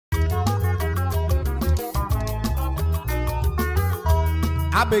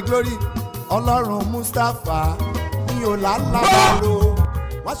Abe glory, Ọlọ́run Mustapha, mi ò lálàbàrò,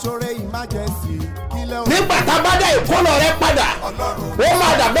 wọ́n ṣoore emergency. Nígbà tá a bá dá ìkólọ rẹ padà, ó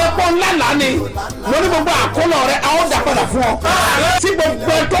máa dàbẹ́ pọ́ ńlá lánìí. Mo ní gbogbo àkólọ rẹ, a ó dà padà fún ọ. Tí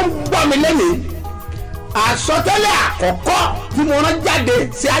gbogbo ẹ tó ń gbọ́ mi lẹ́nìí, àsọtẹ́lẹ̀ àkọ́kọ́ tí mo rán jáde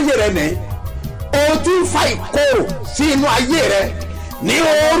sí ayé rẹ nìyí. O ti ń fa ìkorò sí inú ayé rẹ. Ní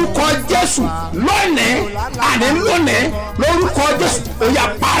orúkọ Jésù lónìí àní lónìí lórúkọ Jésù ó yá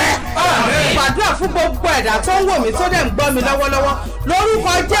parẹ́. Gbàdúrà fún gbogbo ẹ̀dá tó ń wò mí tó dẹ̀ ń gbọ́ mi lọ́wọ́lọ́wọ́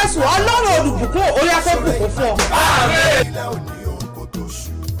lórúkọ Jésù Ọlọ́run olùbùkún ó yá kó bùkún fún ọ.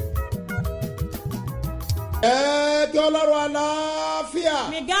 Kí Ọlọ́run àlàáfíà.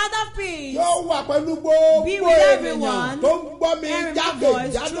 May God of peace yóò wà pẹ̀lú gbogbo ènìyàn tó ń gbọ́ mi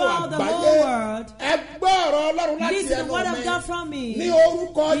jákèjádò àgbáyé. Ẹ gbọ́ ọ̀rọ̀ Ọlọ́run láti ẹnu mi. Ní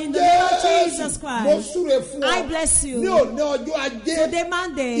orúkọ Jésù, mo súre fún ọ. I bless you. Ní òní ọjọ́ Ajé, Today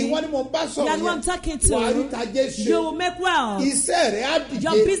Monday, ìwọ ni mo bá sọ̀rọ̀ that one talking to, wàá rí tajé ṣe. you will make wealth. Iṣẹ́ rẹ̀ á dìde.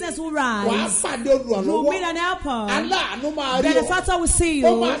 Your business will Wàá rise. pàdé You will olùrànlọ́wọ́. meet an helper. Aláàánú máa rí ọ. Benefactor will see Ó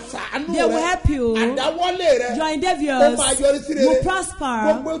you. máa ṣàánú rẹ. They will help you. Àdáwọ́lé rẹ. Your Ó endeavors máa yọrí sí rere. will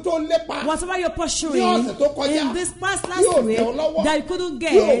prosper. Gbogbo tó lépa. Whatever you're Ní pursuing ọ̀sẹ̀ tó kọjá, in this past yóò last tẹ̀ week ọ́ lọ́wọ́. that you couldn't Yóò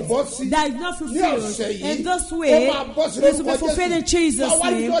get, bọ́ sí. that is not Ní fulfilled ọ̀sẹ̀ yìí, in this ó week, máa bọ́ sí this will lórúkọ be fulfilled in Jésù. Jesus' Wọ́n wá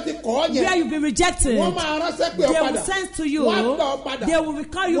ní name. bí wọ́n ti kọ̀ ọ́ yẹn. Where you've been rejected, Wọ́n máa ránṣẹ́ pé they ọ will padà. send to you, Wọ́n á gbà ọ padà. they will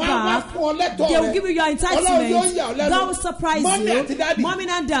recall you Wọ́n á wá back, fún ọ lẹ́tọ̀ọ́ they will rẹ. give you your Ọlọ́run yóò entitlement. yà ọ́ lẹ́nu. God will surprise Mọ́mí you. àti dádì. Mommy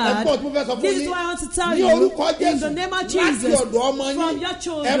and dad, Ẹ̀gbọ́n tí mo fẹ́ sọ fún this yín. is what I want to tell Ní you. orúkọ In the Jésù, name of láti Jesus, ọ̀dọ̀ ọmọ yín, from your ẹ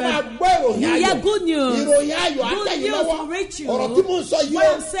children, máa gbọ́ ìròyìn you ayọ̀. hear good news. Ìròyìn ayọ̀ Good àtẹ̀yìn news lọ́wọ́. will reach you. Ọ̀rọ̀ tí mo ń sọ yìí What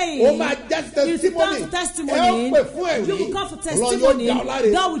o, I'm saying ó máa jẹ́ is testimony. come to testimony. Ẹ ó pè fún ẹ̀rí. You will come for Ọlọ́run testimony. yóò dá ọ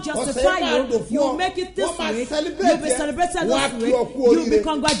láre. God will Ọ̀sẹ̀ justify máa you. dùn fún You ọ. will make it this Wọ́n máa week. celebrate You will be ẹ. celebrated Wọ́n á this kí week. ọ kú You will be oríire.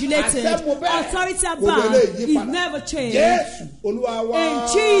 congratulated. Àṣẹ mo bẹ́ẹ̀. Authority Kò above lè yí is padà. never changed. Jésù Olúwa wa.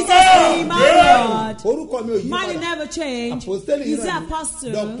 In Jesus' name, my Lord. Orúkọ mi ò yí Mine padà. never change. Apostoli He's yìí the náà ni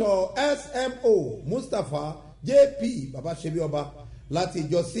apostle. Dr. S.M.O. Mustapha J.P. Babasebioba láti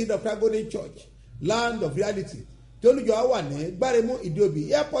ìjọ Seed of Agony Church Land of Reality tí olùjọ á wà ní Gbáremú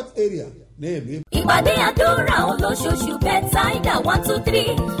Ìdíòbí Airport area ní ìlú. Ìpàdé àdúrà olóṣooṣù Bethsaida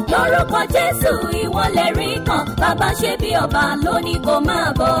 1-2-3 lórúkọ Jésù ìwọlẹ̀ rí kan Babasebioba lónìí kò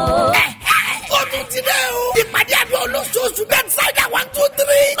máa bọ̀. Ó tún ti dé o. Ìpàdé àdúrà olóṣooṣù Bethsaida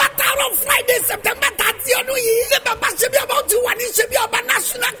 1-2-3. Bàtàrọ̀ Friday September 30 ọdún yìí. Ní Babasebioba ó ti wà ní Sebioba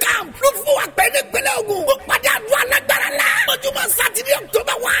National Camp. Ló fún wa pé ní ìpínlẹ̀ Ògùn. Ó pàdé àdúrà alágbára la. Ojúmọ́ Sátidé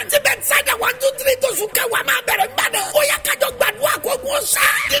October 1. Ti Bethsaida 1-2-3 tóṣù kẹwàá máa bẹ̀rẹ̀ Ìbàdàn. Ó yá kájọ gbàdúrà kógun ọ̀sá.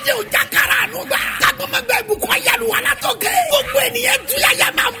 Dídé òjà kára àánú gbà. Kágbọ́mọgbà ìbùkún ayálu wà látọ̀kẹ́. Gbogbo ènìyàn túyàyà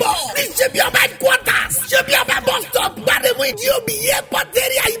máa ń bọ̀. Ní Sebioba headquarters. Sebioba bus stop. Gbáremú Ìdíòbí Airport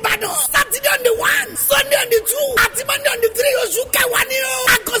area Ìbàdàn. Sátidé on the 1, Sunday on the 2, àti Monday on the 3 oṣù kẹwàá ni o.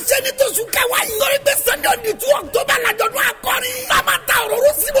 Àkọsẹ́ ní tóṣù kẹwàá yìí. Lórí pé Sunday on the 2 October làjọ̀dún akọrin. Bàbá ta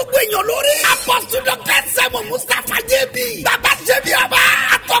òróró sí gbogbo èèyàn lórí. Apostle Dr. S.M.O. Mustapha J.B. Babasebioba.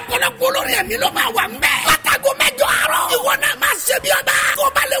 Àtọ̀pọ̀lọpọ̀ olórin ẹ̀mí ló máa wà mẹ́. Látago 8 àárọ̀. Ìwọ náà máa Sebioba. Kó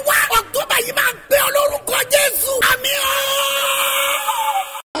ba lè wá. October yìí máa gbé ọ lórúkọ Jésù. Àmín o.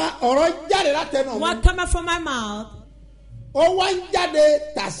 Ọ̀rọ̀ jáde látẹnu mi. What coming from my mouth Ó wá ń jáde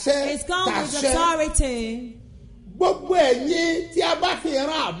tàṣẹ is come with tàṣẹ. authority. Gbogbo ẹ̀yin tí a bá fi ran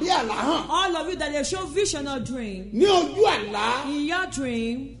àbí àlá hàn. All of you that they show vision or dream. Ní ojú àlá. In your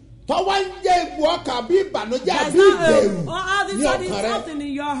dream, Tọ́wọ́ ń jẹ́ ìbú ọkàn bí ìbànújẹ́ there's àbí not ìbẹ̀rù all ní this ọkàn rẹ. something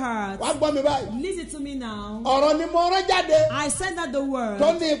in your heart. Wá gbọ́ mi báyìí. Listen to me now. Ọ̀rọ̀ ni mo rán jáde. I send out the word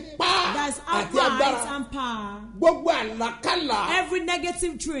Tó ní ipá that's àti upright agbára. and power. Gbogbo àlákàlà Every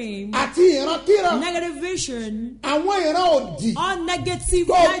negative dream, àti ìrankíran. negative vision, Àwọn ìran òdì all negative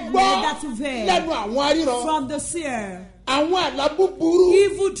tó nightmare gbọ́ that you've heard lẹ́nu àwọn aríran. from the seer, Àwọn àlá búburú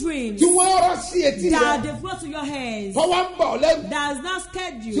evil dreams tí wọ́n rọ́ sí etí that rẹ̀. they've brought to your heads, Tọ́wọ́ ń bọ̀ lẹ́nu that has not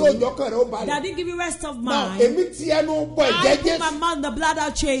scared tí you, òjò kan rẹ̀ ó balẹ̀. that didn't give you rest of Now, mind. èmi ti ẹnu bọ I ẹ̀jẹ̀ put my Jésù. mouth in the blood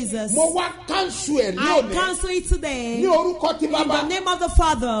of Jesus. Mo wá káńsù ẹ̀ ní I òní. cancel it today Ní orúkọ ti in bàbá the name of the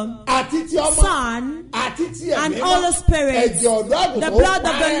Father, àti ti ọmọ Son, àti ti ẹ̀mí and mímọ́. Holy Spirit. Ẹ̀jẹ̀ ọ̀dọ́ àgùntàn The ó blood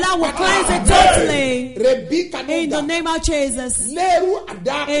of the parẹ́ Lamb will pátápátá. cleanse it totally. Rèbíkà ní In the ìdá. name of Jesus. Lẹ́rú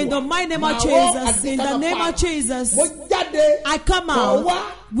àdáàkùn. In the mighty name of Màá Jesus. wọ́ In the name of Jesus. Mo jáde. I come Kọ̀ out wá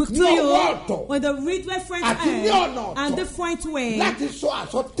with ní to ọwọ́ you ọ̀tọ̀. with a different Àti ní end ọ̀nà ọ̀tọ̀. and different way Láti sọ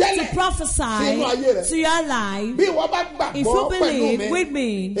àsọtẹ́lẹ̀ to sínú prophesy ayé rẹ̀. to your life. Bí ìwọ bá If gbàgbọ́ you pẹ̀lú believe mi. with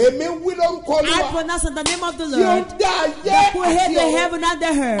me, Èmi wí lórúkọ I Olúwa. pronounce in the name of the Tí ó Lord dá ayé that who hid àti the ọ̀run. heaven and the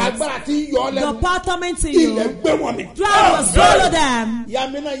earth, Agbára tí ń yọ ọ́ the lẹ́nu. power tormenting Ilẹ̀ you, gbé wọn mi. dry will swallow them.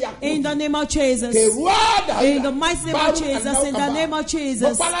 Yamina Yakubu. In the name of Jesus. Kèwádà. In the mighty name of Jesus. In the name of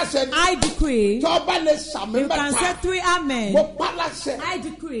Jesus. I decree Tọ́ba lè sàmì you can mẹ́ta. say 3 amen. mo pa láṣẹ. I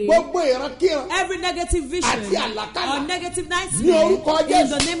decree gbogbo ìrankíran. every negative vision àti àlàkálà. or negative ní nightmare orúkọ in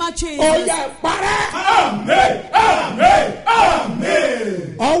Jésù. the name of Jesus. ọ̀yà parẹ́.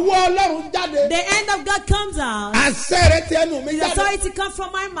 ọwọ́ Ọlọ́run jáde. The end of God comes out. àṣẹ rẹ̀ ti ẹnu mi The jáde. authority comes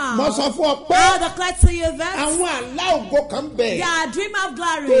from my mo mouth. sọ fún ọ pé I declare to you that àwọn àlá ògo kan bẹ̀. there are dream of Tó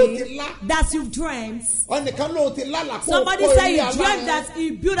glory ti lá. that you've dreamt. ọ̀nìkan ló ti lálàá kó Somebody kó say ilé he dreamt alára. that he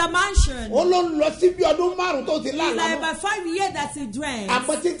built a mansion. ó ló ń lọ sí bí ọdún márùn-ún tó ti It's lálàá like náà. about 5 years that he dreamt.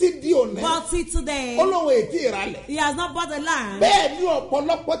 àmọ́ títí di òní. But till today, ó lóun ètí ìralẹ̀. he has not bought a land. bẹ́ẹ̀ ni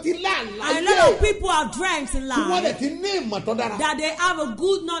ọ̀pọ̀lọpọ̀ ti lálàá And a yé. lot of people have dreamt in tí wọ́n dẹ̀ life ti ní ìmọ̀ tó dára. that they have a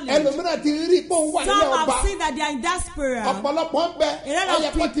good knowledge. ẹlòmíràn ti rí pé òun wà Some nílé ọba. have seen that they are in diaspora. ọ̀pọ̀lọpọ̀ ń bẹ. A lot ọ̀yẹ̀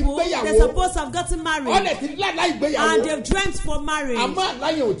of kó ti people, they're gbéyàwó. supposed to have gotten married. ọ̀dẹ̀ ti lálàá And ìgbéyàwó. they've dreamt for marriage. àmọ́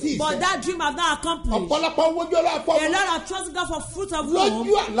àláyé ò tí ì But ṣẹ. that dream has not accomplished. ọ̀pọ̀lọpọ̀ wojú ọlọ́ A àfọwọ́. lot of trusting God for fruit of womb.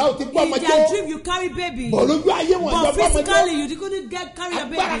 lójú àlá ò ti gbọ́ ọmọ In their jẹ́. dream, you carry baby. bọ̀ lójú ayé wọn But ìjọba ọmọ physically, jẹ́. you couldn't carry a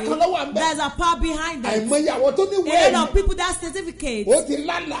Agbára baby. kan ló wà ń bẹ̀. There's a power behind it. àìmọyàwó tó ní A wẹ́ẹ̀lì. lot of people that certificate, ó ti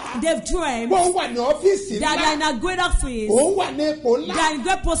lálàá. they've dreamt bó ń wà ní ọ́fíìsì that they are in ńlá. a great office. òun wà ní ipò ńlá. They are in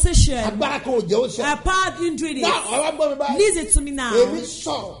great position. agbára kan ò jẹ́ ó ṣe. A power doing it. náà ọ̀rọ̀ gbọ́ mi báyìí. Listen to me now. èmi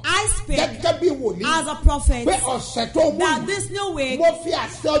sọ̀rọ̀. I speak gẹ́gẹ́ bí wòlíì. as a prophet pé ọ̀sẹ̀ tó mú that yìí. this new week, mo fi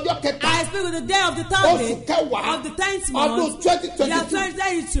àṣẹ ọjọ́ kẹta. I speak with the day of the third oṣù day kẹwàá. of the 10th ọdún month, 2022. year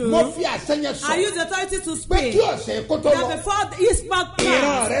 2022. mo fi àṣẹ yẹn I use sọ. the authority to pé speak kí ọ̀sẹ̀ kó tó that lọ. before the Eastman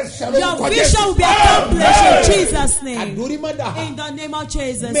ìran rẹ̀ comes, ṣẹ your lórúkọ vision will be accomplished in Jesus' name. àdúrímọ́dà. In the name of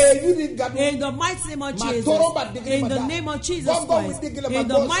Jesus. mẹ́ẹ̀yú ni gàdú. In the mighty name of Jesus. Matoroba digili In the mada. name of Jesus Bongo Christ. with digili In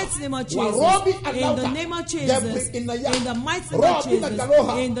the magosa. mighty name of Jesus. Warobi In alauta. the name of Jesus. Jebri inaya. In the mighty name of Robi Jesus.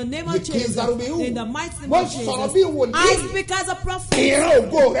 nagaloha. In the name of Yiki Jesus. zarubiu. In the mighty name Mo of sọ̀rọ̀ bí wòlíì. Jesus. I speak as a prophet. ìran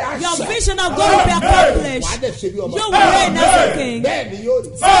ògo rẹ̀ àṣẹ. Your vision of God will be accomplished. wàá dẹ̀ ṣe bí ọba. You will reign as a king. bẹ́ẹ̀ ni yóò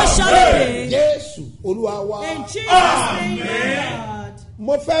rí. So shall it be. Jésù Olúwa wa. In Jesus' name, God.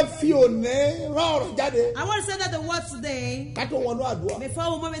 mo fẹ́ fi òní rán ọ̀rọ̀ jáde. I want to say that the word today, ká tó wọnú àdúrà.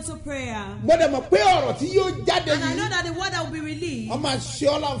 before we move into prayer, mo dẹ̀ mọ̀ pé ọ̀rọ̀ tí yóò jáde and I know yìí. that the word that will be released wọ́n máa ṣe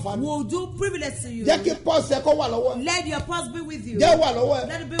ọ́ láǹfààní. will do privilege to you. jẹ́ kí pọ́ọ̀sì ẹ̀kọ́ wà lọ́wọ́ ẹ̀. Let your purse be with you. jẹ́ wà lọ́wọ́ ẹ̀.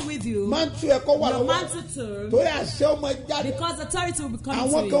 Let it be with you. máa ń tú ẹ̀kọ́ wà Your lọ́wọ́ ẹ̀. mantle too. torí àṣẹ ọmọ jáde. Because authority will be coming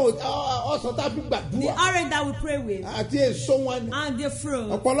àwọn to kan you. ọ̀sán tá a fi The gbàdúrà. orange that we pray with àti èso wọn ni. and the fruit.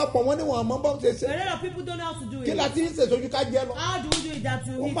 ọ̀pọ̀lọpọ̀ wọn ni wọn àmọ́ bọ́ ṣe ṣe. A lot of people don't know how to do kí la it. ti ń ṣèṣojú ká jẹ́ lọ. How do we do it that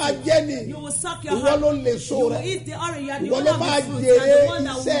you ó eat máa it? jẹ́ ni. You will suck your ìwọ heart. ló lè so You will rẹ̀. eat the orange. You are the ìwọ one ló of máa the fruit. You jèrè are the one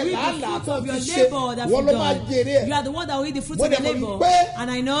that will iṣẹ́ reap làálàá the fruit tó of your fi ṣe. labor that ìwọ you've ló máa done. jèrè ẹ̀. You are the one that will eat the fruit mo of dẹ̀ your mọ̀ labor. wípé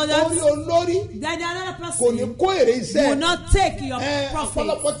And I know orí that olórí then another kò ní person kó èrè iṣẹ́. will not take your profit.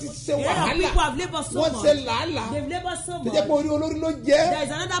 ọ̀pọ̀lọpọ̀ ti ṣe A lot of wàhálà. people have labored so wọ́n much. ṣe làálàá. They've labored so tó much. jẹ́ pé orí olórí ló jẹ́. There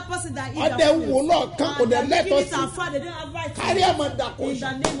is another person that eats ọdẹ the ń wò fruit. lọ́ọ̀kan kò And dẹ̀ they're making lẹ́tọ̀ọ́ it sí. and far, they don't have right to kárí it. àmọ́ dàkó In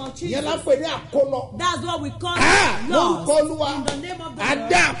the name of yẹn Jesus. lápẹ̀ ní àkólọ. That's what we call lórúkọ laws. olúwa In the name of the adá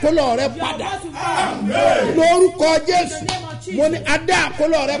Lord. àkólọ rẹ You are padà. what you want. lórúkọ In the Jésù name of Jesus. mo ní adá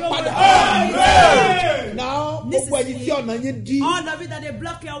àkólọ rẹ You are padà. what náà This gbogbo is ẹni it. tí ọ̀nà yín dí. all of it that they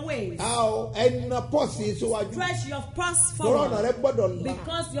block your ways. ẹnà pọ́ọ̀sì síwájú. Stretch your purse lọ́rọ̀ ọ̀nà forward. rẹ gbọ́dọ̀ là.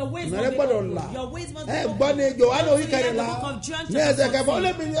 Because your ways ọ̀nà must rẹ be gbọ́dọ̀ là. open. Your ways must be ẹ open. gbọ́ ní Jòhánù orí Don't forget kẹrìnlá the book of John ní ẹsẹ̀ chapter kẹfà ó 14.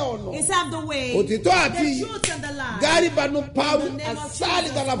 lé mi ní ọ̀nà. It's I'm the way, òtítọ́ àti the truth and the life. gárìbànú pàrọ̀ In the name of àsáàlì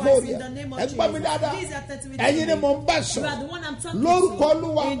Jesus kàlàfóòrìà Christ, in the name of ẹ gbọ́ mi Jesus. dáadáa Please attend to me. ẹ̀yin ni mò ń bá You sọ are the one I'm talking lórúkọ to.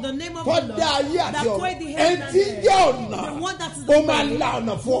 Olúwa In the name of tó the Lord, dá ayé àti that ọ̀run created the ẹ̀ heaven tí and jẹ́ earth. ọ̀nà The one that is ó the máa way. la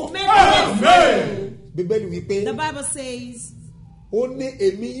ọ̀nà fún ọ. Make a way for you. Bíbélì wípé The Bible says, ó ní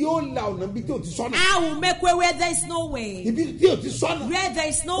èmi yóò la ọ̀nà bí tí ò ti sọ́nà. I will make way where there is no way. ibi tí ò ti sọ́nà. Where there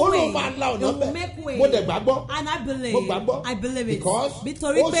is no ó way, lóun máa la it ọ̀nà will make bẹ́ẹ̀. way. mo dẹ̀ gbàgbọ́. And I believe. mo gbàgbọ́. I believe it. because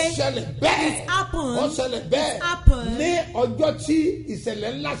Nítorí ó pé ṣẹlẹ̀ bẹ́ẹ̀. it happened. ó ṣẹlẹ̀ bẹ́ẹ̀. It happened. ní ọjọ́ tí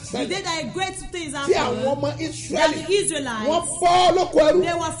ìṣẹ̀lẹ̀ ńlá The day ṣẹlẹ̀. that great things tí àwọn happened, ọmọ that Ísírẹ́lì the Israelites, wọ́n bọ́ lóko ẹrú.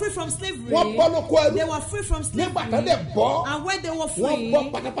 they were free from slavery. wọ́n bọ́ lóko ẹrú. They were free from slavery. nígbà tó dẹ̀ bọ́ And when they were wọ́n free,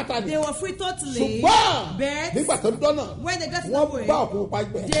 bọ́ pátápátá ni. they were free totally. ṣùgbọ́n But nígbà tó dọ́nà when they got to the wọ́n way, bá òkú pupa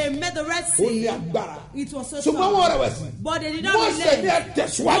gbẹ. they met the Red ó ní Sea. agbára. It was so ṣùgbọ́n wọ́n strong. rẹ̀wẹ̀sì. But they did not Mósè ní relent.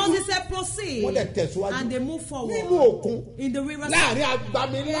 ẹ̀tẹ̀síwájú. Moses said proceed. wọ́n dẹ̀ tẹ̀síwájú. And they moved forward. nínú òkun In the river láàrin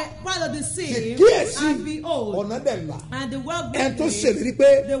agbami ńlá. part of the sea. kíyèsí And behold, ọ̀nà dẹ̀ là. and the world ẹn tó made ṣèlérí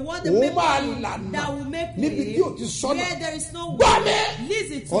pé the one that òun make máa way, lànà that will make níbi way, tí ò ti sọ́nà. where there is no Gbọ́ way. mi.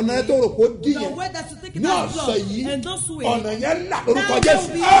 Listen to ọ̀nà me. yẹn tó rò pé ó dí The yẹn way that you take it ní as ọ̀sẹ̀ blood yìí and those way. ọ̀nà yẹn là lórúkọ That will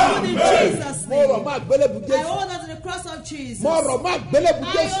Jésù. be good in Jesus' mo rọ̀ name. má gbélébù I Jésù. hold on to the cross of Jesus. mo rọ̀ má gbélébù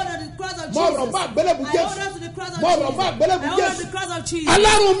I Jésù. hold on to the cross of Jesus. mo rọ̀ má gbélébù I Jésù. hold on to the cross of mo Jesus. rọ̀ má gbélébù I hold on to Jésù. the cross of Jesus.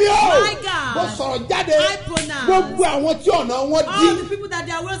 Alárùn mi o. My God. mo sọ̀rọ̀ jáde. I pronounce. gbogbo àwọn tí ọ̀nà wọn dí. All the people that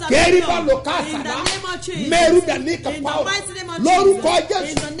their wills are kẹ́rí bá blocked. lò ká In the àsàdá. name of Jesus. mẹ́rù dání In the kàpá o. mighty name of lórúkọ Jesus. Jésù.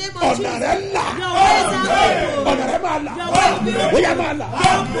 In the name of ọ̀nà Jesus. rẹ̀ là. Your ways are open. ọ̀nà rẹ̀ máa là.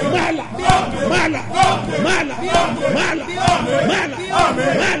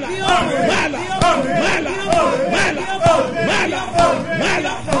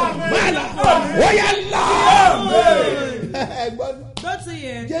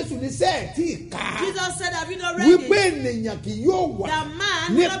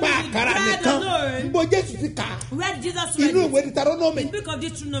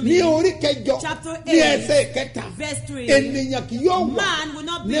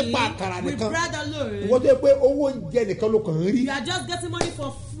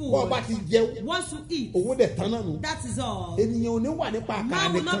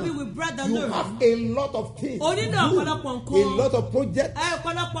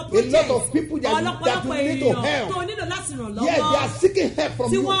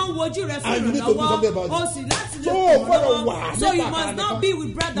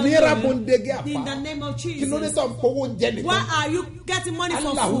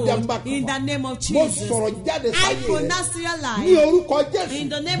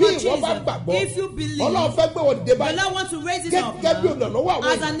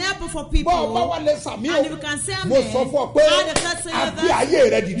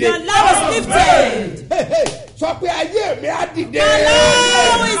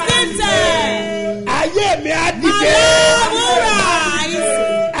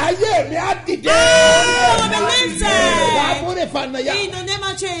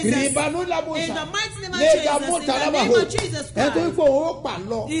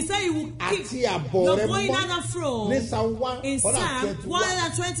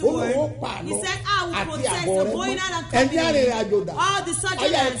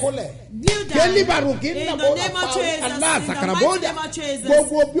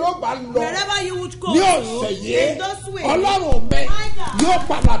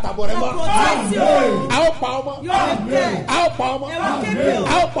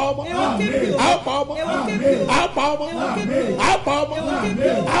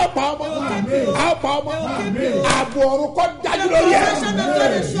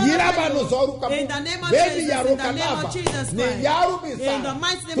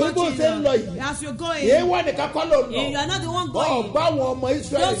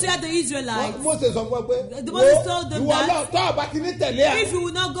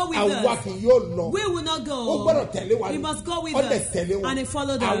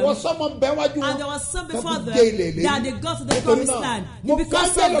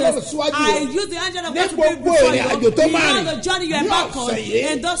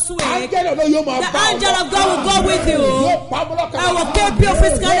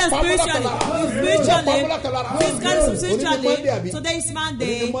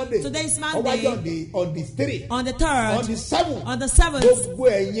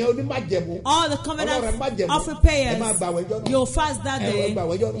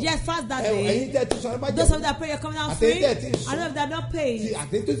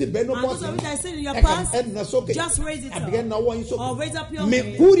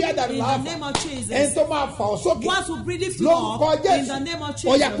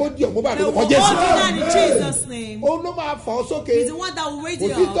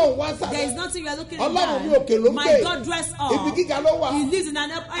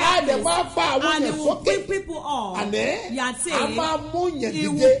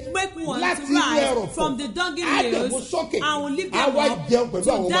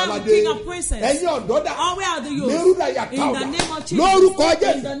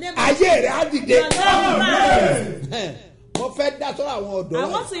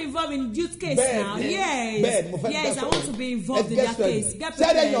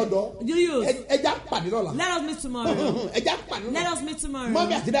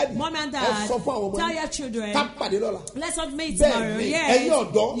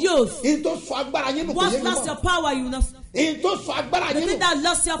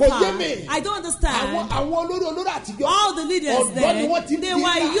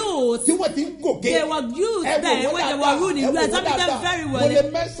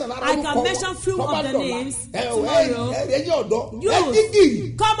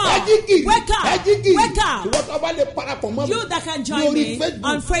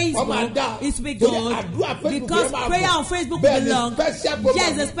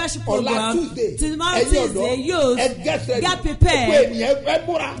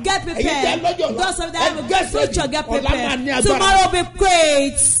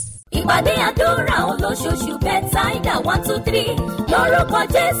 bẹ́táìdà 123 lórúkọ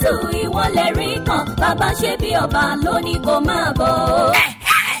Jésù ìwọlẹ̀ rí kan Babasebioba lóní kó máa bọ̀.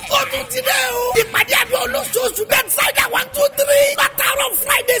 Ó tún ti dé o. Ìpàdé àdúrà olóṣooṣù bẹ́táìdà 123 látàárọ̀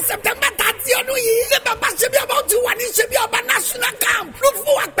Friday September 30 ọdún yìí. Ní Babasebioba ó ti wà ní Sebioba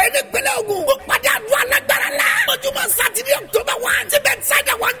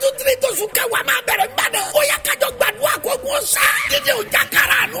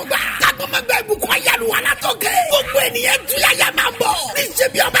jákàrà ànúgbà. Kágbọ́mọgbẹ́ ìbùkún ayélu alátọ́kẹ́. Gbogbo ènìyàn túyàyà máa ń bọ̀. Ní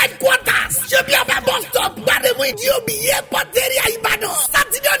Ṣebíọba headquarters. Ṣebíọba bus stop. Gbàdémù Ìdíòbí airport area Ìbàdàn.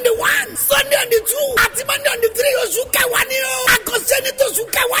 Saturday on the 1, Sunday on the 2, àti Monday on the 3 oṣù kẹwàá ni o. Àkọsẹ́ ní tóṣù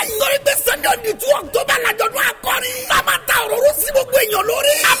kẹwàá yìí. Torí pé Sunday on the 2 October làjọ̀dún akọrin. Lámàtà òróró sí gbogbo èèyàn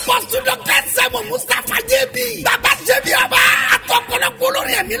lórí. Apostle Dr. S.M.O Mustapha JB. Babasebioba. Àtọ̀pọ̀lọpọ̀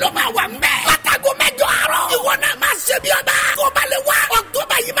olórin ẹ̀mí ló máa wà mẹ́. Látago 8 àárọ̀. Ìwọ náà máa Ṣebíọba. Kó balẹ̀ wá.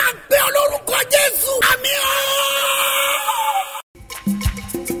 October yìí máa gbé ọ lórúkọ Jésù. Àmín o.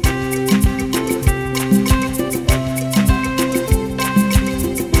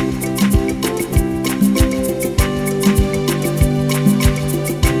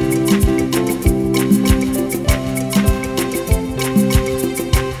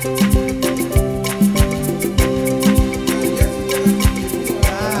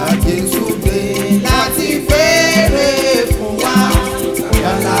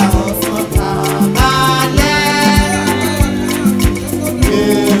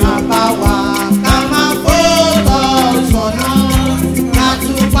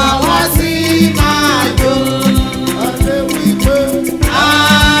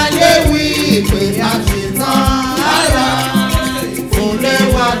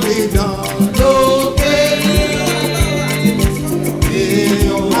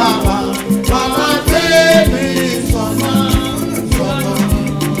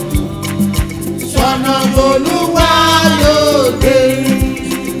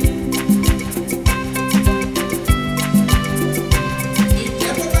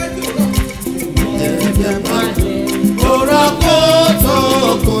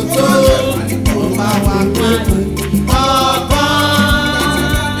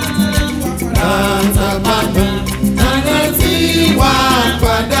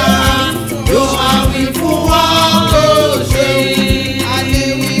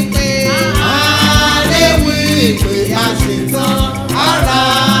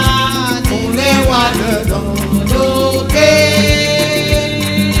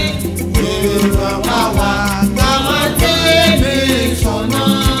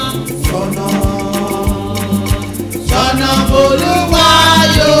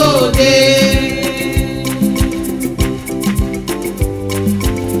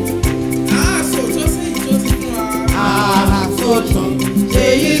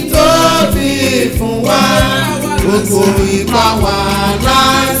 Gbogbo ipa wà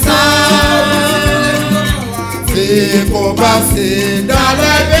lásán. Tí kò bá sì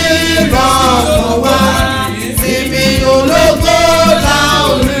dálẹ́ bí lọ́kàn wá. Síbi ológo la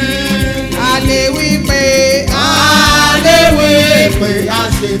ò rí. A lè wí pé a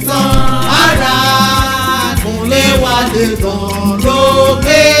ṣetán. Ara kúnlé wa lè tàn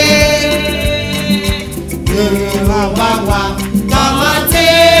lókè. Èrò wa wà ká má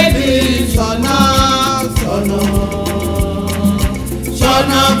tẹ̀lé sọ́nà.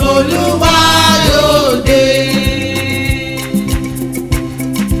 Sọ́nà Olúwa yóò dé.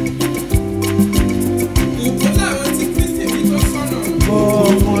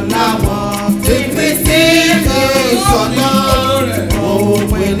 Òun làwọn tí Kristi tó sọ́nà. Òun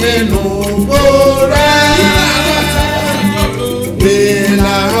nínú kórẹ́.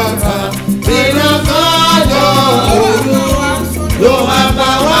 Ìlàrọ̀ta ìlọ́kọ̀ọ́jọ́ òru ló máa bá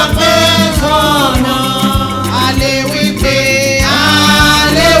wa pé sọ́nà.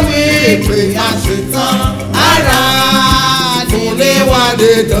 Pé a ṣetán ara nílé wa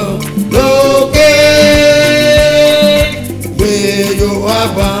lè dán lókè. Gbé yóò wá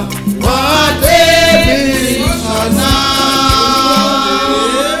bá wọ́n débi sọ́nà.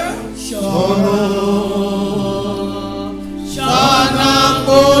 Sọ́nà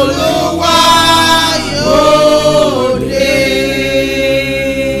Olúwa yóò dé.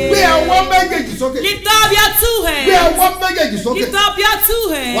 Gbé ọwọ́ méjèèjì sókè. Lift up your two hands. Gbé ọwọ́ méjèèjì sókè. Lift up your two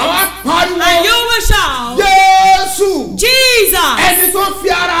hands. Wà wá pariwo. And you will shout. Jésù. Jesus. Ẹni tó fi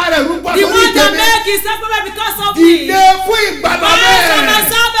ara rẹ̀ rúbọ The lórí one that ìtẹ̀mí. make his sacrifice because of me. Dìde fún ìgbàlà Rise for my rẹ̀.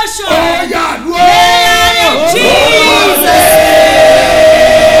 salvation. Ọ̀yà dúró. Jesus.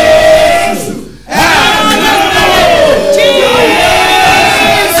 Jesus.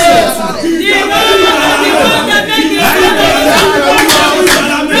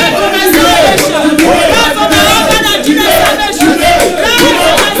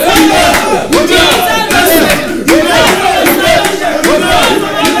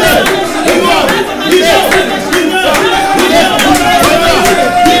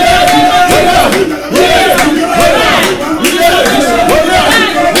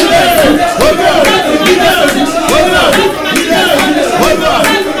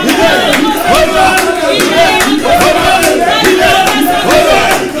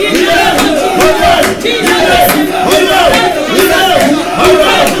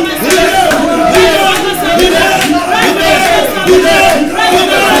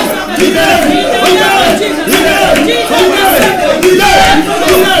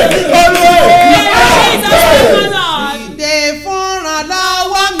 Dìde fúnra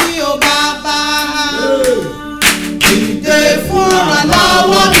lọ́wọ́ mi ò bàbá. Dìde fúnra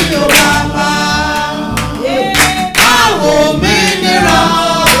lọ́wọ́ mi ò bàbá. Báwo mi nira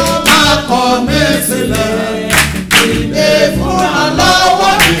máa kọ̀ mí sílẹ̀. Dìde fúnra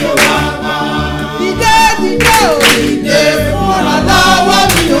lọ́wọ́ mi ò bàbá. Dìde o. Dìde fúnra lọ́wọ́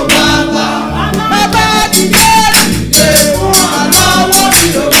mi ò bàbá. Bàbá dìde fúnra lọ́wọ́ mi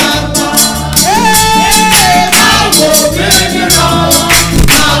ò bàbá. Báwo mi nira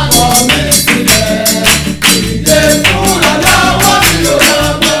máa kọ̀ mí sílẹ̀. Dìde fúnra lọ́wọ́ mi ò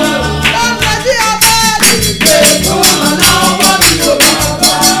bàbá. Lọ́sẹ̀ bí ọba dìde fúnra lọ́wọ́ mi ò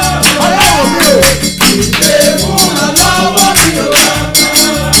bàbá. Ọlọ́run mi ò dìde fúnra lọ́wọ́ mi ò bàbá.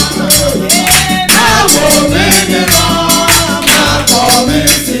 Báwo mi nira máa kọ̀ mí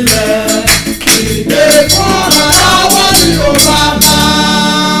sílẹ̀. Dìde fúnra lọ́wọ́ mi ò bàbá.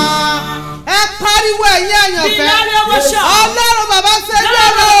 Ẹ pariwo ẹ̀yin àyànfẹ́. Ọlọ́run bàbá ṣe bí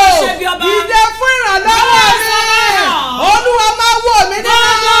ọ̀rọ̀. Dìde fún ìrànlọ́wọ́ mi. Olúwa máa wò mí nínú.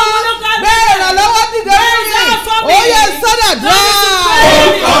 Gbé ìrànlọ́wọ́ dìde fún mi. Ó yẹ sọ́dà dùn.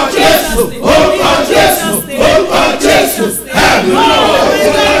 Orúkọ Jésù, orúkọ Jésù, orúkọ Jésù.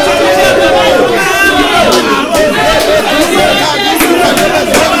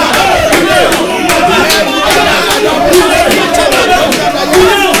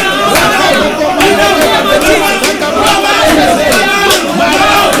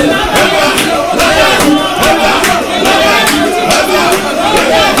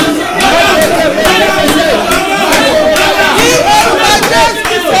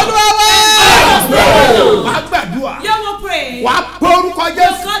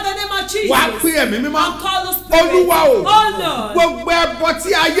 Wà á pè ẹ̀mí mímọ́. Olúwa o. Gbogbo ẹbọ tí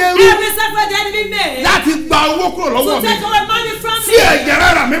ayé rú. Láti gba owó kúrò lọ́wọ́ mi. Tí ẹ̀jẹ̀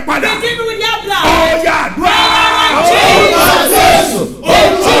rárá mi padà. Ọ̀yà àdúrà. Orúkọ Jésù,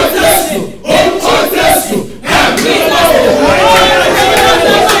 orúkọ Jésù, orúkọ Jésù. Ẹ̀mí mímọ́ o.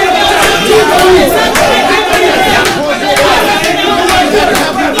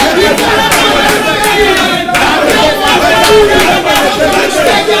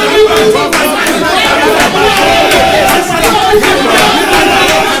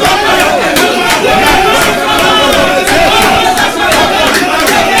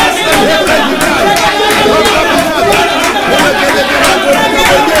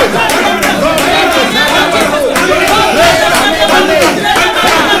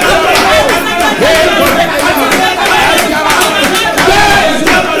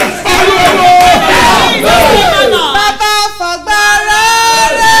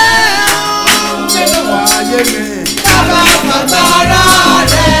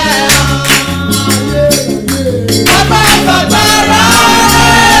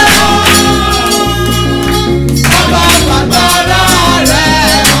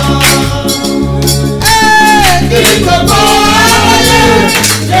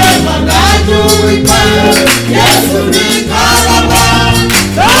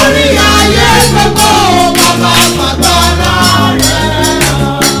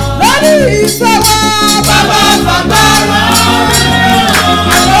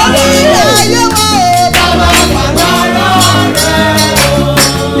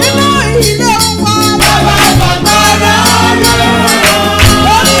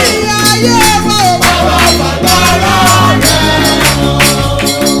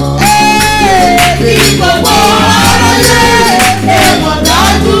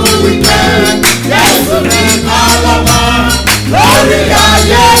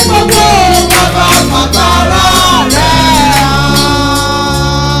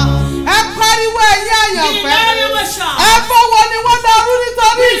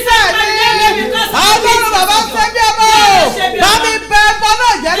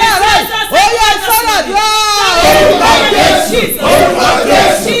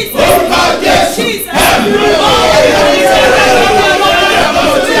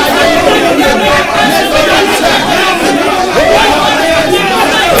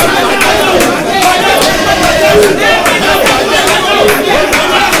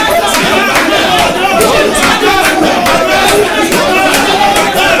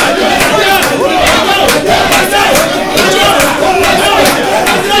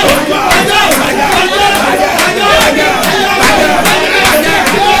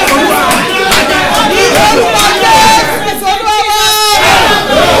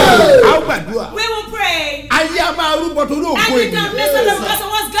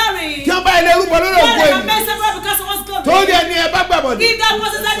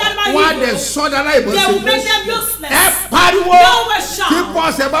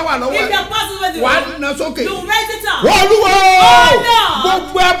 bá wà lọ́wọ́ If ẹ̀ the person with you, wà á nà sókè. you raise it up. Olúwo Lord.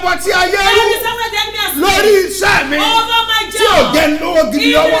 gbogbo ẹbọ tí a yẹ Every rú time the enemy has lórí iṣẹ́ mi over my tí ò job, jẹ́ lówó gidi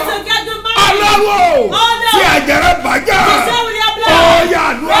even lọ́wọ́. to get the money, Ọlọ́run tí àjẹrẹ bàjẹ́ ọ̀yà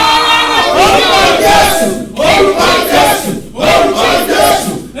àdúrà. Orúkọ Jésù, orúkọ Jésù, orúkọ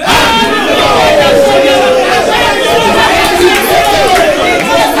Jésù.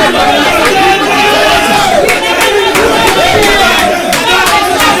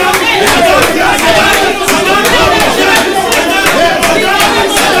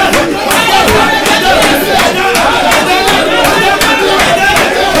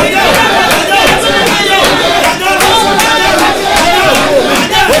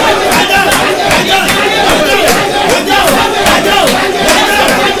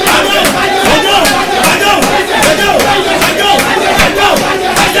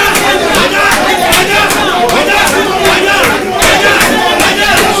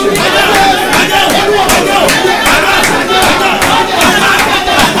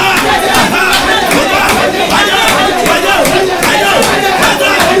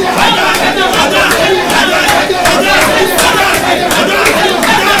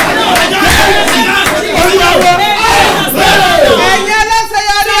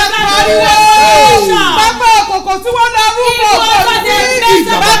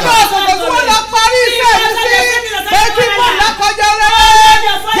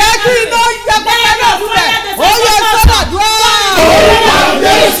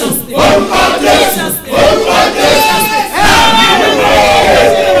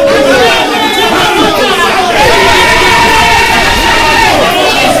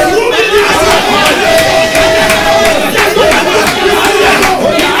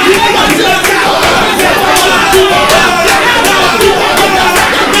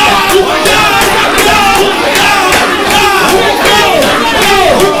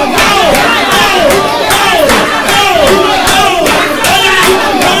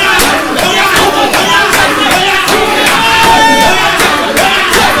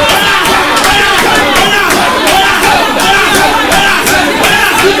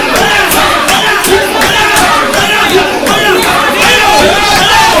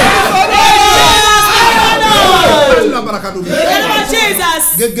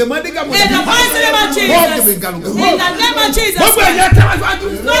 In the mighty name of Jesus. In the name of Jesus.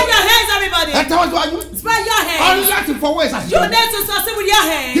 Spread your hands, everybody. Spread your hands. You need to succeed with your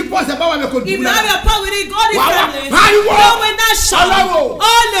hands. If you have your power with it, God is friendly. You will not shout.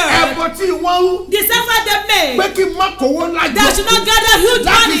 Honor. The sacrifice they made. That should not gather huge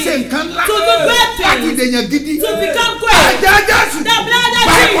money to do great things. To become great. The blood of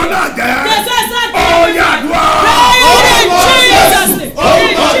Jesus. Oh, yeah. In Jesus' name.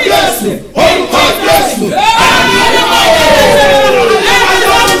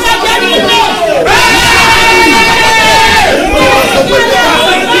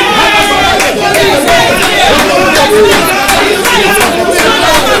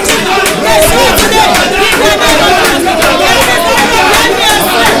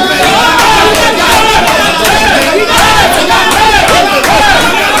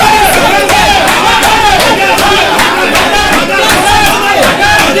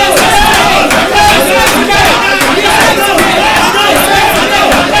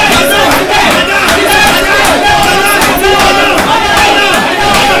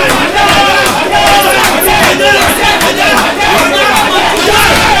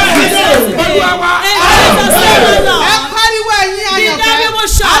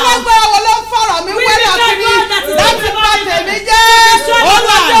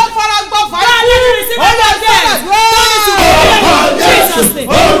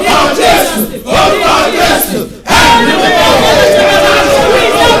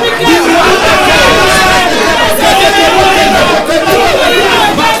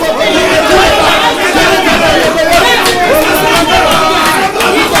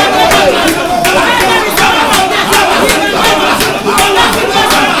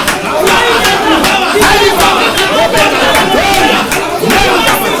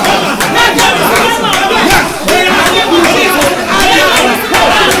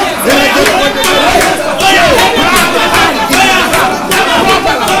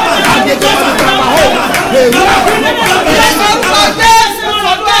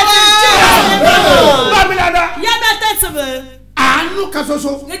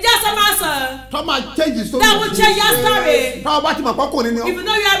 That will change your story. If you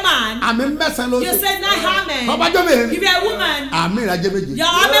know you're a man, you say nine amen. If you're a woman, your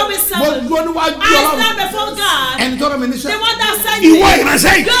amen will be seven. I stand before God. The one that sent me.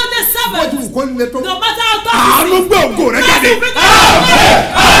 You're the seventh. No matter how tough you see, God will bring it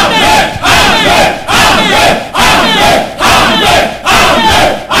out.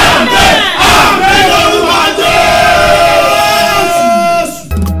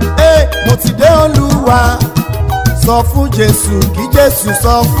 Jésù kí Jésù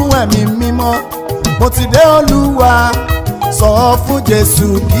sọ fún ẹ̀mí mímọ́ mo ti dé Olúwa sọ fún Jésù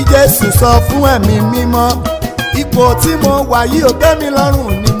kí Jésù sọ fún ẹ̀mí mímọ́ ipò tí mo wà yìí ò tẹ́ mi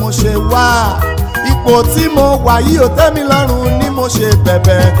lọ́rùn ni mo ṣe wá ipò tí mo wà yìí ò tẹ́ mi lọ́rùn ni mo ṣe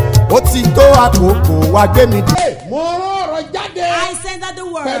bẹ̀bẹ̀ ó ti tó àkókò wá gbé mi dé. mo rán ọ̀rọ̀ jáde. I send out the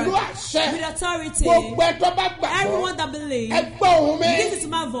word pẹ̀lú àṣẹ. with authority. gbogbo ẹ̀ tó bá gbàgbọ́. Everyone that believes. ẹgbẹ́ ohùn mi. This is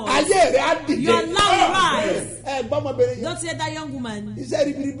my voice. ayé rẹ̀ á dìde. Your love rise. ẹgbẹ́ ọmọbìnrin yẹn. Don't hear that young woman. iṣẹ́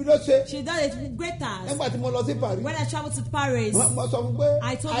ribiribi ló ṣe. She does it with great task. nígbà tí mo lọ sí Paris. When I traveled to Paris, mo sọ fún pé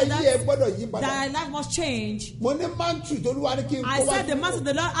I told her ayé ẹ gbọ́dọ̀ yí padà. that my life must change. mo ní mantu tó lù wá ní kí n kó wá. I said the master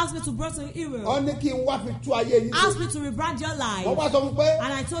the Lord asked me to bring to Europe. ó ní kí n wá fi tú ayé yín. Asked me to rebrand your life. mo bá sọ fún pé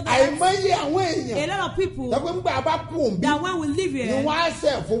And I told her àìmọye àwọn èèyàn. a lot of people dàgbé ńgbà bá kú òǹbí. that when we live ni here, wọ́n á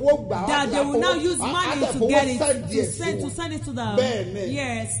ṣe fowó gbà. that they will now use money to get it, to send it to them. Bẹ́ẹ̀ni.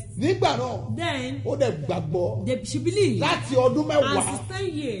 Yes. nígbà náà Then ó dẹ̀ gbàgbọ́. she believed láti ọdún and mẹ́wàá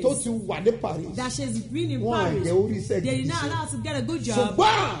 16 years tó ti wà ní Paris. that she's been in Wọ́n Paris. àjẹ́ orí iṣẹ́ They did gidi not ṣe. allow her to get a good job.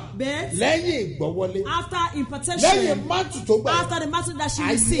 ṣùgbọ́n But lẹ́yìn ìgbọ́wọ́lé. after impartation, lẹ́yìn mátù tó gbà. after the matter that she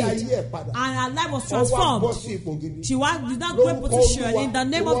ayé received, ẹ̀ padà. and her life was Ó wá bọ́ transformed, sí ipò gidi. she did not go in Lórúkọ position. Olúwa, In the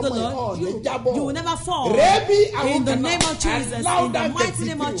name of the ìwọ ọmọ Lord, ẹ̀ ọ̀ ní jábọ́. you will never fall. Rẹ́bí àwọn In the kan name náà, of Jesus, in allow the that mighty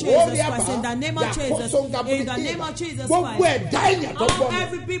name of to Jesus be Christ, in the name of Yàkóso Jesus, in the name of Jesus gbogbo Christ. ẹ̀dá èèyàn tó All gbọ́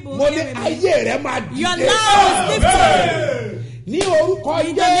every people mo ní hearing me. ayé rẹ̀ máa dìde. Your life is lifted. ní orúkọ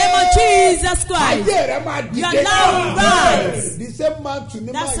In the name of Jesus Christ. ayé rẹ̀ máa dìde. Your life will rise. the same man to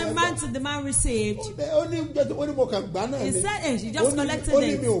ní That's máa the yẹn man to the man received. ó ní mo kàn gbá náà He ni. said, she just collected ó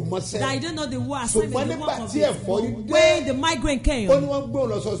ní mi ò it. mọ̀ That I sẹ́. don't know the word. Assignment, ṣùgbọ́n the nígbà work of tí it. ẹ̀fọ́rí When the dé migraine came, ó ní wọ́n gbé òun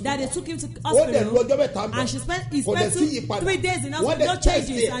lọ sọ́sibítù. that they took him to ó dẹ̀ lu hospital, ọjọ́ mẹ́ta bẹ̀. and he spent Kò dẹ̀ sí ìyípadà. 3 days in Wọ́n hospital, no dẹ̀ test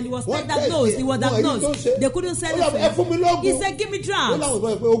changes, ẹ̀. and he was Wọ́n diagnosed. test He was ẹ̀. Wọ́n èyí tó ń diagnosed. ṣe. They couldn't send Ó lọ, ẹ fún mi him. lóògùn. He said, give me ó drugs. láwọn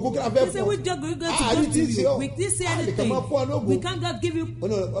ìgbà pé ogun kí la fẹ́ He said, fún. which drug are you going to Ah, give you to didn't see you? ọ. We didn't see Ah, they anything. come up for an ogun. We can't just give you ó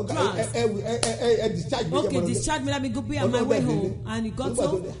ní drugs. ẹ discharge mi. Okay, discharge me. Let me go be on my way home. And he got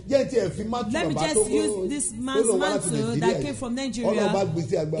home. jẹ́ ti ẹ̀ fi mátù Let me bàbá tó just use this man's mantle that came from Nigeria. ọlọ́ba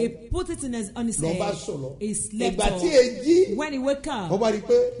gbèsè àgbà. He put it on his lọ́ba head. sọ̀rọ̀. He slept ìgbà tí off. èjì. When he woke wọ́n up, bá rí i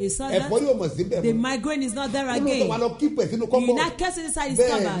pé he saw that ẹ̀fọ́ yóò mọ̀ síbẹ̀ the mọ́. migraine is not there ó lóun tó wà again. lọ kíp ẹ̀ sínú He kọ́mbọ̀. now kept it inside his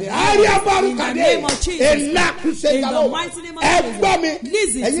bẹ́ẹ̀ni stomach. àárí abáru In the kàdé name of Jesus. èlà kùsẹ̀ In the jalọ́ mighty name of ẹ Jesus. gbọ́ mi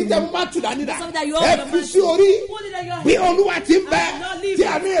Listen to ẹ̀yin tẹ́ me. mo má tù dání dá Something that you ẹ hold fi the sí orí Put it on your bí head. olúwa ti ń bẹ And not leave tí it.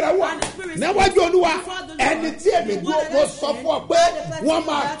 àmì rẹ wà And the Spirit níwájú olúwa before the Lord. ẹni tí èmi The dúró one mo that sọ said, fún ọ pé wọ́n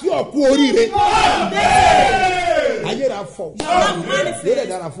máa kí ọ kú oríire ayé rà fọ yóò rẹ̀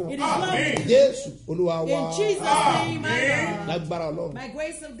dára fún It is ọ well. jésù olúwa wa In Jesus' name, amen. lágbára ọlọ́run By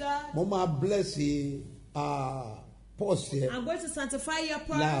grace of God, mo máa bless pọ́ọ̀sì ẹ I'm going to sanctify your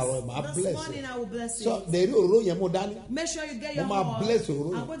láàárọ̀ màá purse. bless This morning I will bless you. so lè rí òróró yẹn mo dání Make sure you get mo your máa oil. bless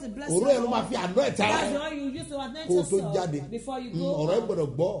òróró I'm going to bless òróró your yẹn ló máa oil. fi àná ẹ̀ tara That's ẹ̀ the oil you use to anoint kó o tó yourself jáde before you go. ọ̀rọ̀ ẹ̀ gbọ́dọ̀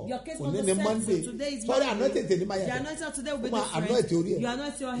gbọ́ Your case òní will ní be settled. monday Today is sọ́rí Monday. àná tètè ní máa The yàtọ̀ anointing today will ó be máa àná ẹ̀ tí orí different. You ẹ̀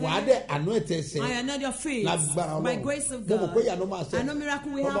anoint your wàá head. dẹ̀ àná ẹ̀ tẹ̀ ẹsẹ̀ I anoint your feet. lágbára By ọlọ́run grace of mo mọ̀ pé God. ìyànà máa ṣe I know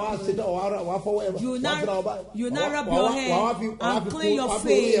miracle will bàbá wa ṣe happen. tán wàá fọwọ́ ẹ̀ You wàá now fúnra ọba rub your head and clean your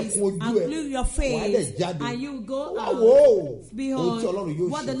face and clean your face and you go out. Behold,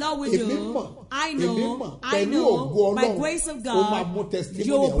 what the Lord will do. I know, by grace of God,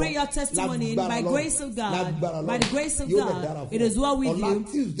 you will bring your testimony in. By grace of God, by the grace of God, it is well with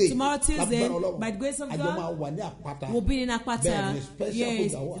you. Tomorrow Tuesday, by the grace of God, we'll be in Akpata. Yes,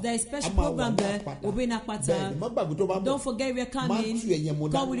 there is a special program there. We'll be in Akpata. Don't forget we are coming.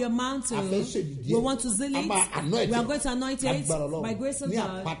 Come with your mantle. We want to zeal it. We are going to anoint it by grace of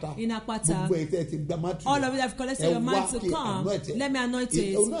God in Akpata. All of you that have collected your mantle, come. Let me anoint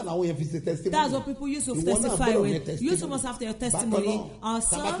it. That's what people used to testify with. You must have your testimony.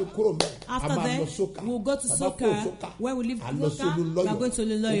 Also, after that, we'll go to Soka. When we leave Soka, we are going to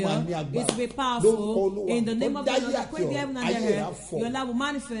Liloyo. It will be powerful. In the name of the Lord, I pray the heaven and the earth. Your love will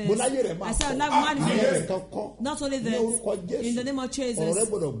manifest. I said, your love will manifest. Not only that, in the name of Jesus,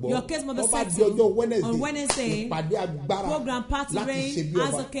 your case must be settled. On Wednesday, program party rain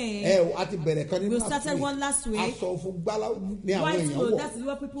as a king. We started one last week. White clothes, that is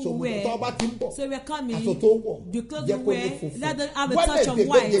what people will wear. So we are coming. The clothes we wear, let them have a touch of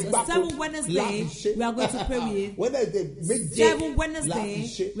white. 7 Wednesday, we are going to pray with. 7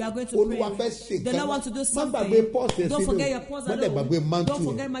 Wednesday, we are going to pray with. The Lord wants to do something. Don't forget your pause at home. Don't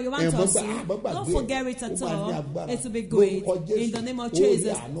forget your mantle. Don't forget it at all. It will be great. In the name of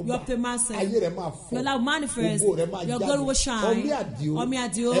Jesus, you have to master. Your love manifest. Your glory will shine. Omi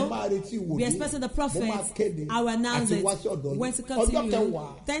adio. Be expecting the prophet. I will announce it. When to come to you.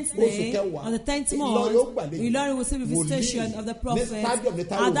 10th day, on the 10th month, Ilorin will see the visitation of the prophet.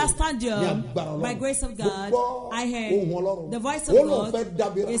 At that stadium, by grace of God, I heard the voice of God.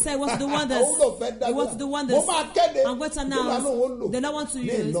 He said, "What's the wonders? He wants to do wonders. I'm going to announce. They don't want to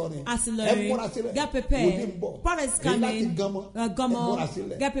use as Ilorin. Get prepared. Prophet is coming. Gomo.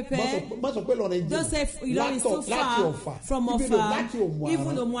 Get prepared. Don't say Ilorin is too far from Ofa.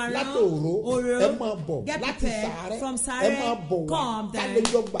 Even Omwara, Oro. Get prepared from Sare. Come then.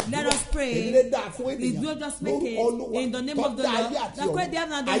 Let us pray. We will just make it in the name of the Lord. That's why they have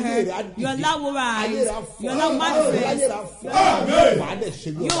not heard. Your love will rise. Your love manifest.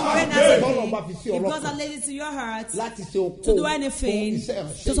 You reign as a king. If God has laid it to your heart to do anything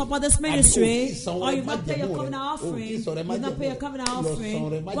to support this ministry, or you not pay your covenant offering, you not pay your covenant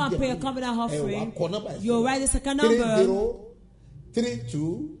offering, go and pay your covenant offering. You write the second number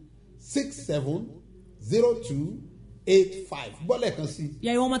 32670285.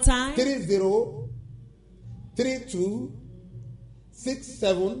 Yeah, one more time.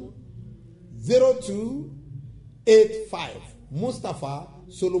 3032670285. Mustapha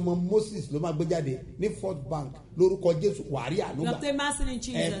Solomon Moses ló máa gbé jáde ní Fort Bank lórúkọ Jésù wàrí ànúgbà.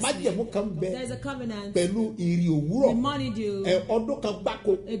 Májẹ̀mú kan bẹ pẹ̀lú ìrì òwúrọ̀ ọdún kan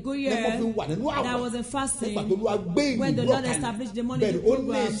gbáko lẹ́kọ̀ọ́ fi wà nínú àwọn nípa tó ló wá gbé ìrì òwúrọ̀ kan bẹ́ẹ̀ ó ní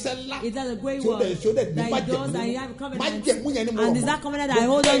iṣẹ́ ńlá tí ó dẹ̀ ṣó dẹ̀ ní májẹ̀mú yẹn ni mo rọ̀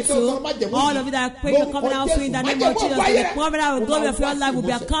all of you that pray your covenant offering in the name of Jesus, the covenant of glory of your life will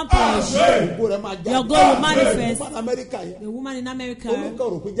be accomplished. Your goal will manifest. The woman in America,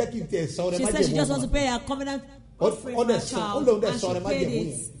 she said she just wants to pay her covenant offering for her child, and she paid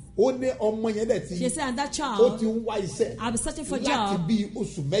it. She said, and that child, I've been searching for a job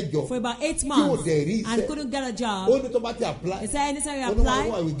for about 8 months and couldn't get a job. He said, anytime you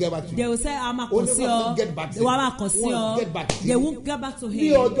apply, they will say, I'm a conceal. They won't get back to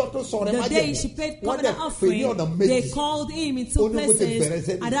him. The day she paid covenant offering, they called him in 2 places,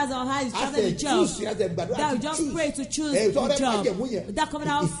 and that's how he started the job. That we just pray to choose the job. That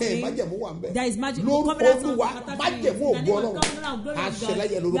covenant offering, there is magic. Covenant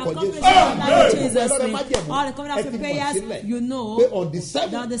of Jesus' name. All the coming after prayers, you know that on the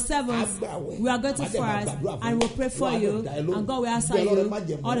 7th we are going to fast and we'll pray for you and God will answer you.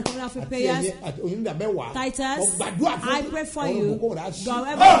 All the coming after prayers, Titus, I pray for you. God,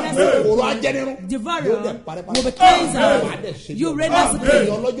 every devourer will be cleansed. You reign as a king.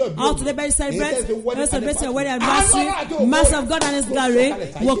 All today, by celebrate, we celebrate your wedding anniversary. Master of God and His glory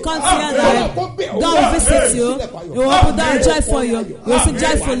will come together. God will visit you. He will open the joy for you. You will sing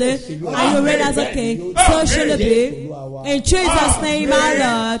joyfully. And you reign as a king. So shall it be. In Jesus' name, my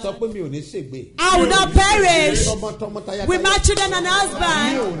Lord. I will not perish with my children and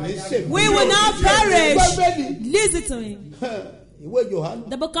husband. We will not perish. Listen to him.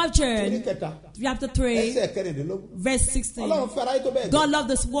 The book of John, chapter 3, verse 16. God loved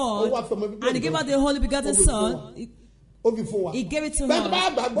this world and He gave us the Holy Begotten Son. He gave it to her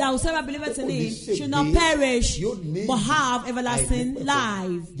that whosoever believeth in Him should not perish but have everlasting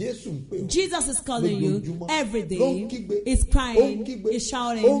life. Jesus is calling you every day. He's crying, he's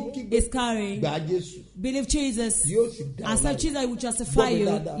shouting, he's carrying. Believe Jesus. Accept Jesus will justify you.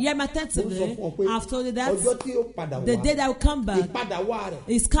 Hear me attentively. I've told you that the day that will come back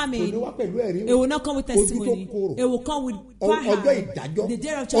is coming. It will not come with testimony. It will come with fire. The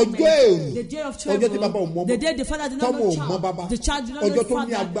day of judgment. The day of trouble. The day the father did not know child. The child did not know the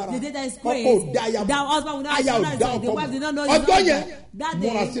father. The day that is great. That husband will not know. The wife did not know his husband. That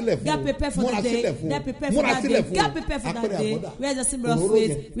day, get prepared for the day. Get prepared for that day. Get prepared for that day. Where's the symbol of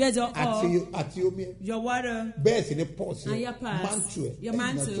faith? Where's your oil? Your water. And your purse. Your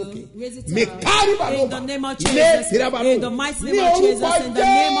mantle. Raise it up. In the name of Jesus. In the mighty name of Jesus. In the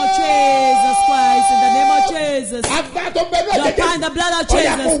name of Jesus Christ. In the name of Jesus. The blood of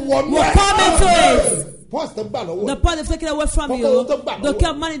Jesus will come into it. The part they've taken away from you, the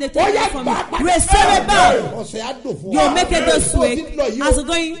care money they take away from you, receive it back. You'll make it this week. As you're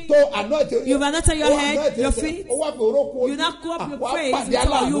going, you've anointed your head, your feet. You not go up your praise.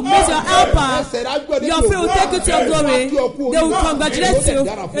 You miss your helper. Your feet will take you to your glory. They will congratulate you.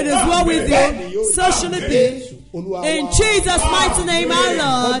 It is well with you. So shall it be. In Jesus' mighty name, our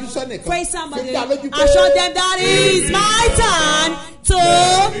Lord. Praise somebody. I show them that is my time to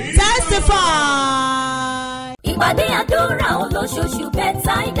testify. Ìpàdé àdúrà olóṣooṣù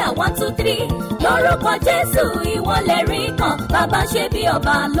Bẹ́táídà 123 lórúkọ Jésù ìwọlẹ̀ rí kan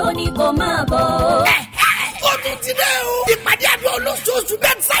Babasebioba lónìí kò máa bọ̀. Ó tún ti dé o. Ìpàdé àdúrà olóṣooṣù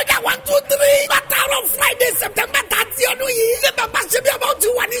Bẹ́táídà 123 látàárọ̀ Friday September 30 ọdún yìí. Ní Babasebioba ó ti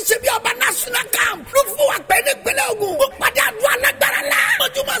wà ní Sebioba National Camp. Ló fún wa pé ní pé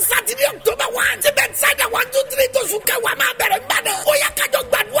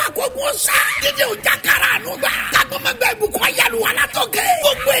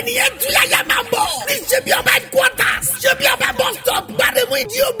ènìyàn túyàyà máa ń bọ̀. ní Ṣebíọba headquarters Ṣebíọba bus stop Gbáremú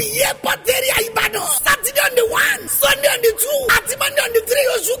Ìdíòbí airport area Ìbàdàn. Saturday on the 1 Sunday on the 2 àti Monday on the 3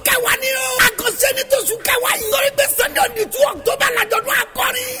 oṣù kẹwàá ni o. àkọsẹ́ ní tóṣù kẹwàá yìí. torí pé Sunday on the 2 October làjọ̀dún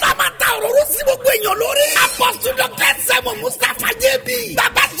akọrin. lámàtà òróró sí gbogbo èèyàn lórí. Apostle Dr. S.M.O Mustapha JB.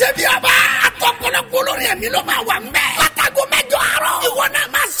 Babasebioba àtọkọlọpọ olórin ẹ̀mí ló máa wà ń bẹ̀. látago 8 àárọ̀. ìwọ náà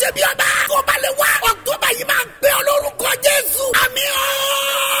máa Ṣebíọba.